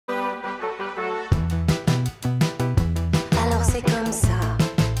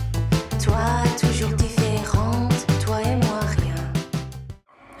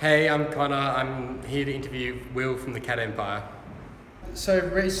Hey, I'm Connor. I'm here to interview Will from the Cat Empire. So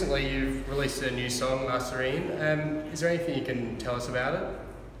recently you've released a new song, La Sirène. Is there anything you can tell us about it?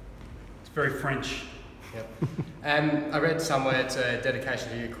 It's very French. Yep. I read somewhere it's a dedication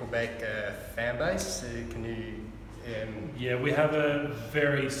to your Quebec fan base. Can you... Yeah, we have a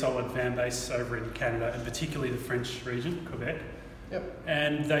very solid fan base over in Canada, and particularly the French region, Quebec. Yep.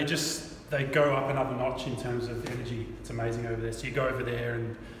 And they go up another notch in terms of energy. It's amazing over there. So you go over there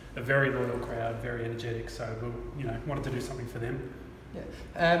and a very loyal crowd, very energetic. So we, wanted to do something for them.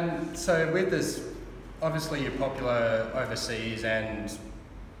 Yeah. So with this, obviously you're popular overseas and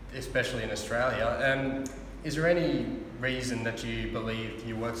especially in Australia. Is there any reason that you believe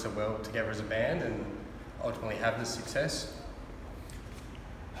you work so well together as a band and ultimately have this success?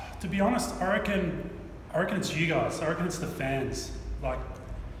 To be honest, I reckon it's you guys. I reckon it's the fans.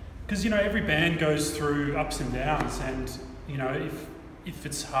 Because every band goes through ups and downs, and if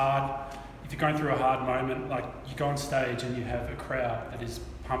it's hard, if you're going through a hard moment, like you go on stage and you have a crowd that is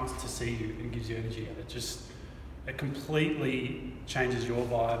pumped to see you and gives you energy, and it completely changes your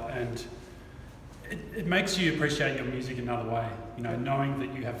vibe, and it makes you appreciate your music another way. Knowing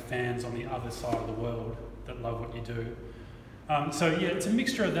that you have fans on the other side of the world that love what you do. So yeah, it's a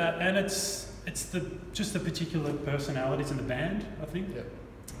mixture of that, and it's just the particular personalities in the band, I think. Yep.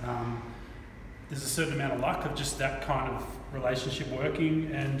 There's a certain amount of luck of just that kind of relationship working,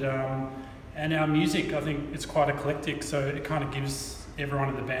 and our music, I think it's quite eclectic, so it kind of gives everyone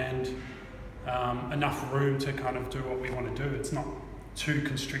in the band enough room to kind of do what we want to do. It's not too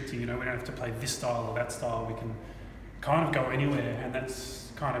constricting, we don't have to play this style or that style. We can kind of go anywhere, and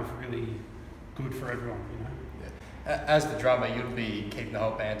that's kind of really good for everyone, Yeah. As the drummer, you'd be keeping the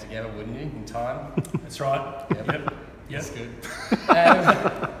whole band together, wouldn't you, in time? That's right. Yep. That's good.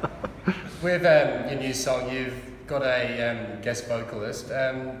 With your new song, you've got a guest vocalist.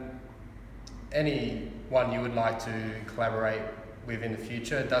 Anyone you would like to collaborate with in the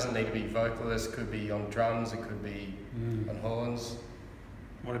future? It doesn't need to be vocalist, could be on drums, it could be on horns.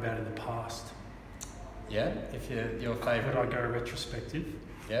 What about in the past? Yeah, if your favourite. Could I go retrospective?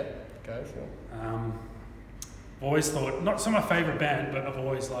 Yep, go for it. I've always thought, not so my favourite band, but I've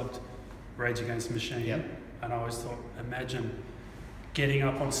always loved Rage Against the Machine. Yep. And I always thought, imagine getting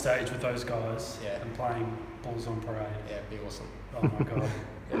up on stage with those guys and playing Bulls on Parade. Yeah, it'd be awesome. Oh my God.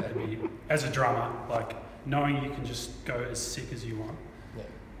 That'd be, as a drummer, knowing you can just go as sick as you want. Yeah.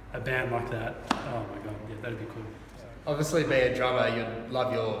 A band like that, oh my God, yeah, that'd be cool. Obviously, being a drummer, you'd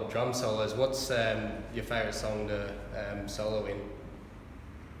love your drum solos. What's your favourite song to solo in?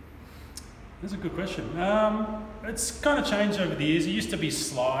 That's a good question. It's kind of changed over the years. It used to be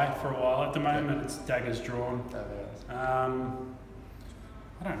Sly for a while. At the moment, it's Daggers Drawn. I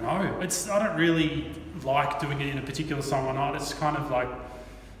don't know. I don't really like doing it in a particular song or not. It's kind of like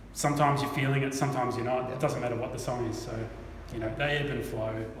sometimes you're feeling it, sometimes you're not. It doesn't matter what the song is. So, they ebb and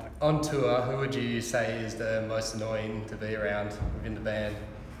flow. On tour, who would you say is the most annoying to be around within the band?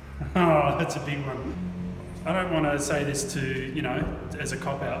 Oh, that's a big one. I don't want to say this to, as a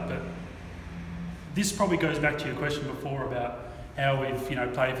cop-out, but this probably goes back to your question before about how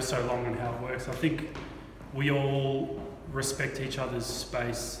we've, played for so long and how it works. I think we all respect each other's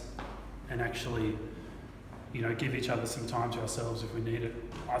space and actually, give each other some time to ourselves if we need it.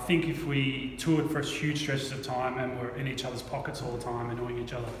 I think if we toured for huge stretches of time and were in each other's pockets all the time, annoying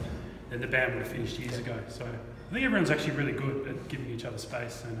each other, then the band would have finished years ago. So I think everyone's actually really good at giving each other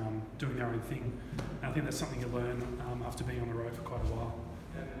space and doing their own thing. And I think that's something you learn after being on the road for quite a while.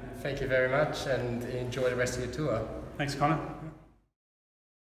 Thank you very much, and enjoy the rest of your tour. Thanks, Connor.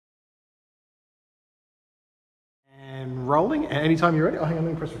 And rolling, and anytime you're ready, hang on,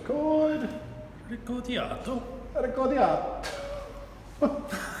 let me press record. Ricordiato. Recordiato.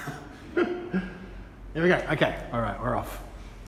 Here we go, okay, all right, we're off.